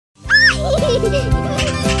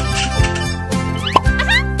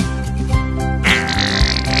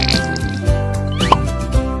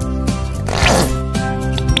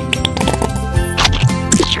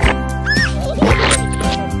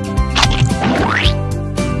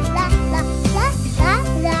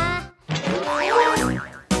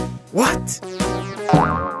What?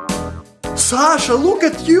 Sasha, look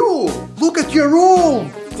at you! Look at your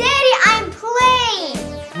room! Daddy, I'm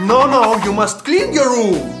playing! No, you must clean your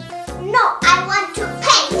room! No, I want to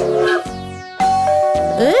paint!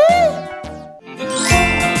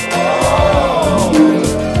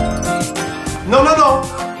 No!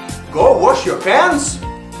 Go wash your hands!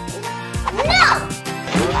 No!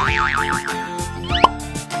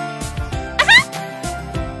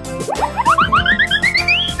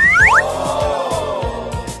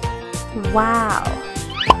 Wow!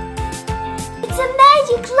 It's a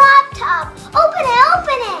magic laptop! Open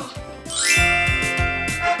it!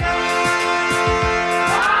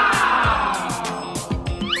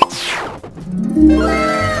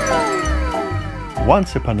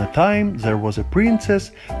 Once upon a time there was a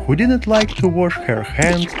princess who didn't like to wash her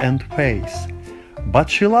hands and face, but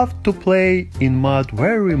she loved to play in mud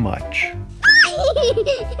very much.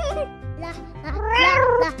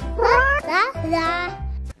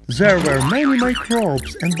 There were many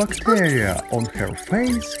microbes and bacteria on her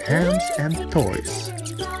face, hands and toys.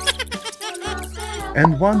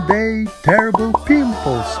 And one day terrible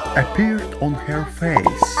pimples appeared on her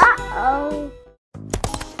face. Uh-oh!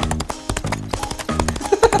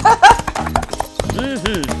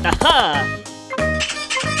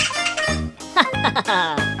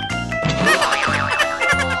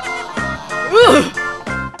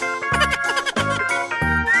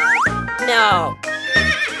 No!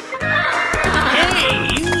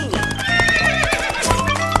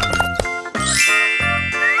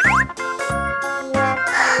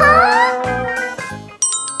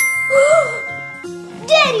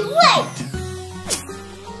 Daddy, wait!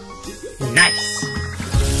 Nice!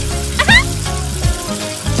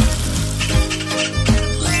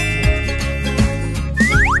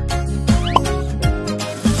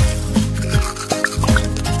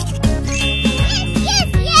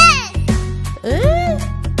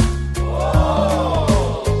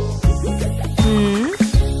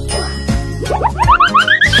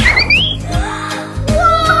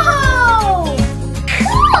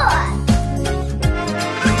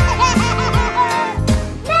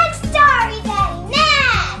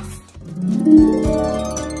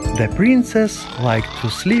 The princess liked to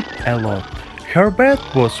sleep a lot. Her bed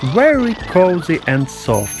was very cozy and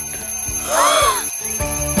soft.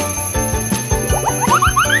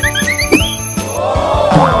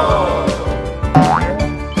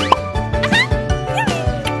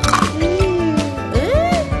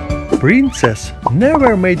 Princess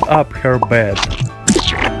never made up her bed.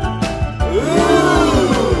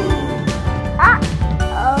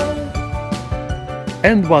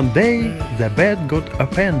 And one day the bed got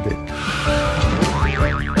appended.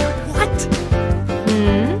 What?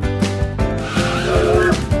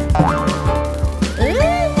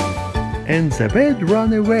 And the bed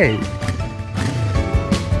ran away.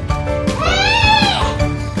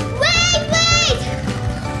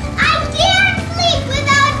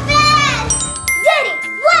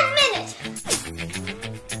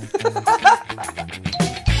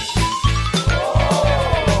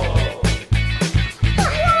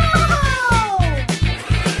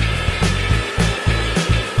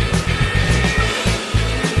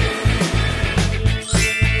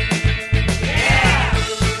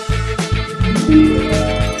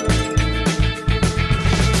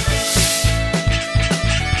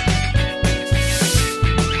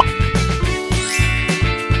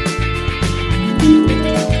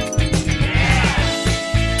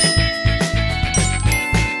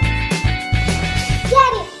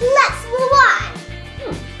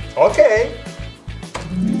 Okay.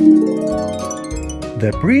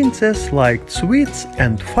 The princess liked sweets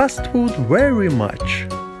and fast food very much.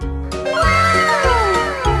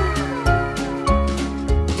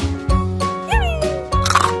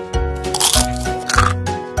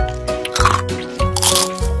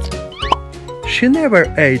 She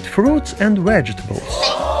never ate fruits and vegetables.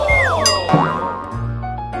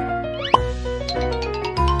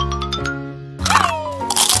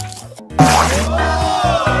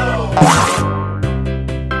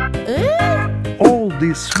 All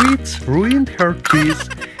these sweets ruined her teeth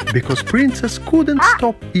because Princess couldn't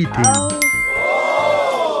stop eating.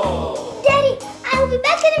 Daddy, I'll be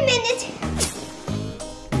back in a minute.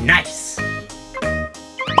 Nice!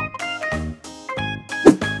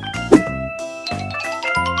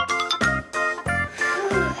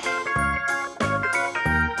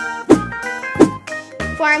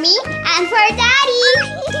 for me and for Daddy.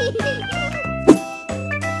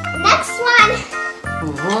 Next one.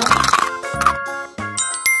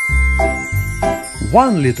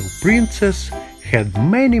 One little princess had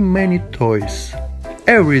many toys.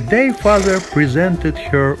 Every day father presented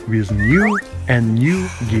her with new and new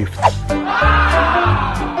gifts.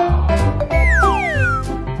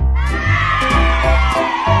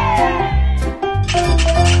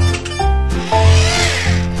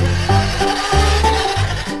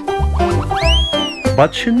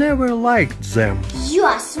 But she never liked them. You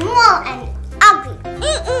are small and ugly.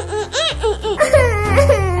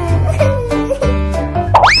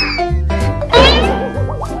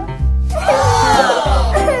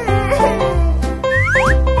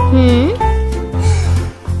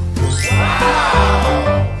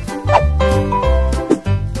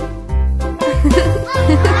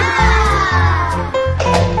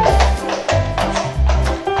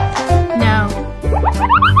 No.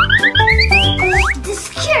 This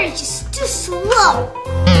carriage is too slow.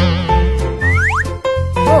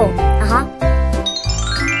 Oh,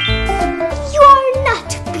 You are not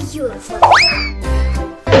beautiful.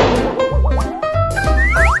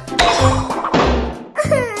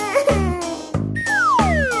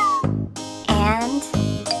 And?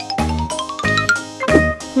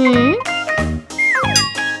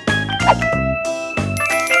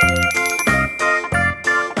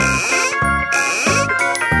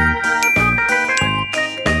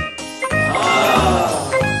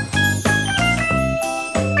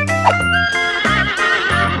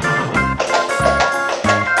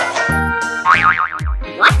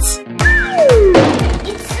 What?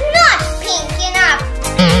 It's not pink enough.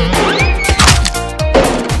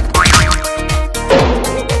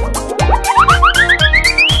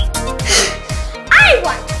 I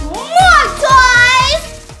want more toys.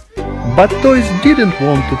 But toys didn't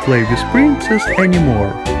want to play with princess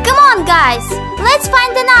anymore. Come on, guys. Let's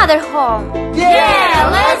find another home. Yeah,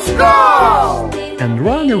 let's go! And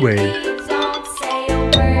run away.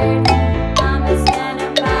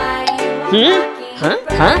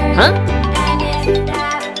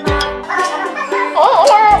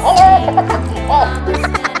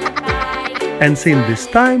 And since this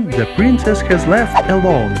time, the princess has left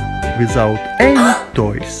alone, without any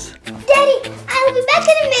toys. Daddy, I'll be back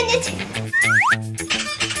in a minute.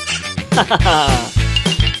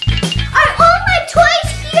 Are all my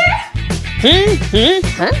toys here?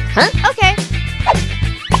 Okay.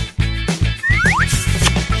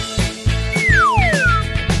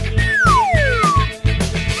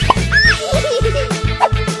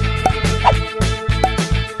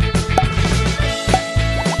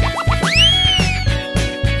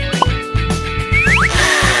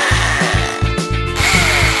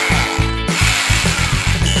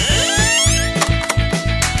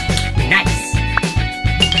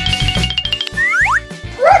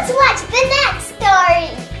 Let's watch the next story.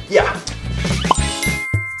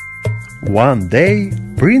 One day,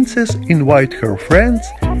 princess invited her friends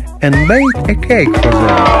and made a cake for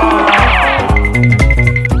them.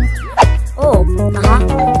 Oh,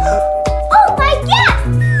 Oh my God!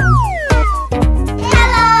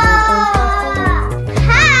 Hello!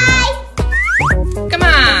 Hi! Come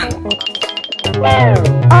on!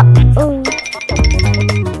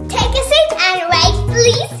 Take a seat and wait,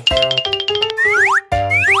 please.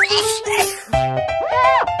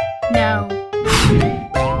 no.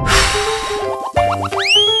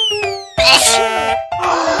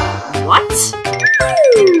 What?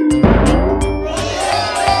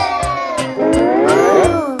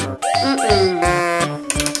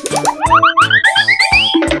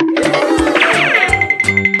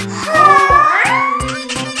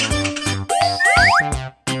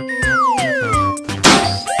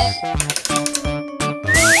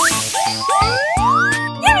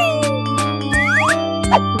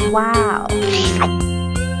 Wow.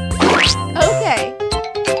 Okay.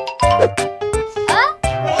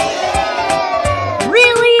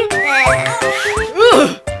 Really?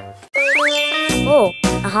 Oh,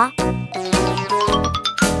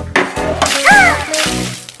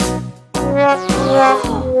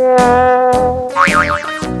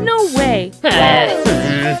 No way. Where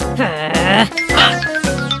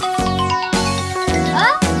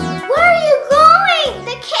are you going?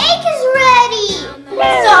 The cake is ready.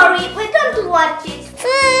 Sorry, we can't watch it.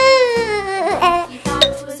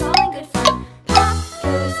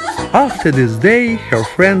 After this day, her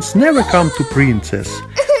friends never come to princess.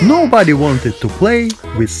 Nobody wanted to play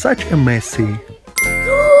with such a messy.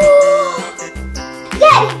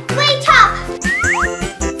 Daddy, wait up.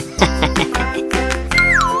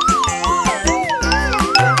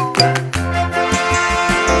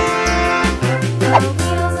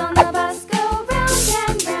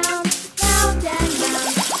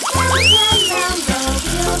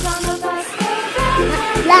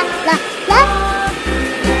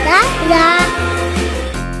 Bye.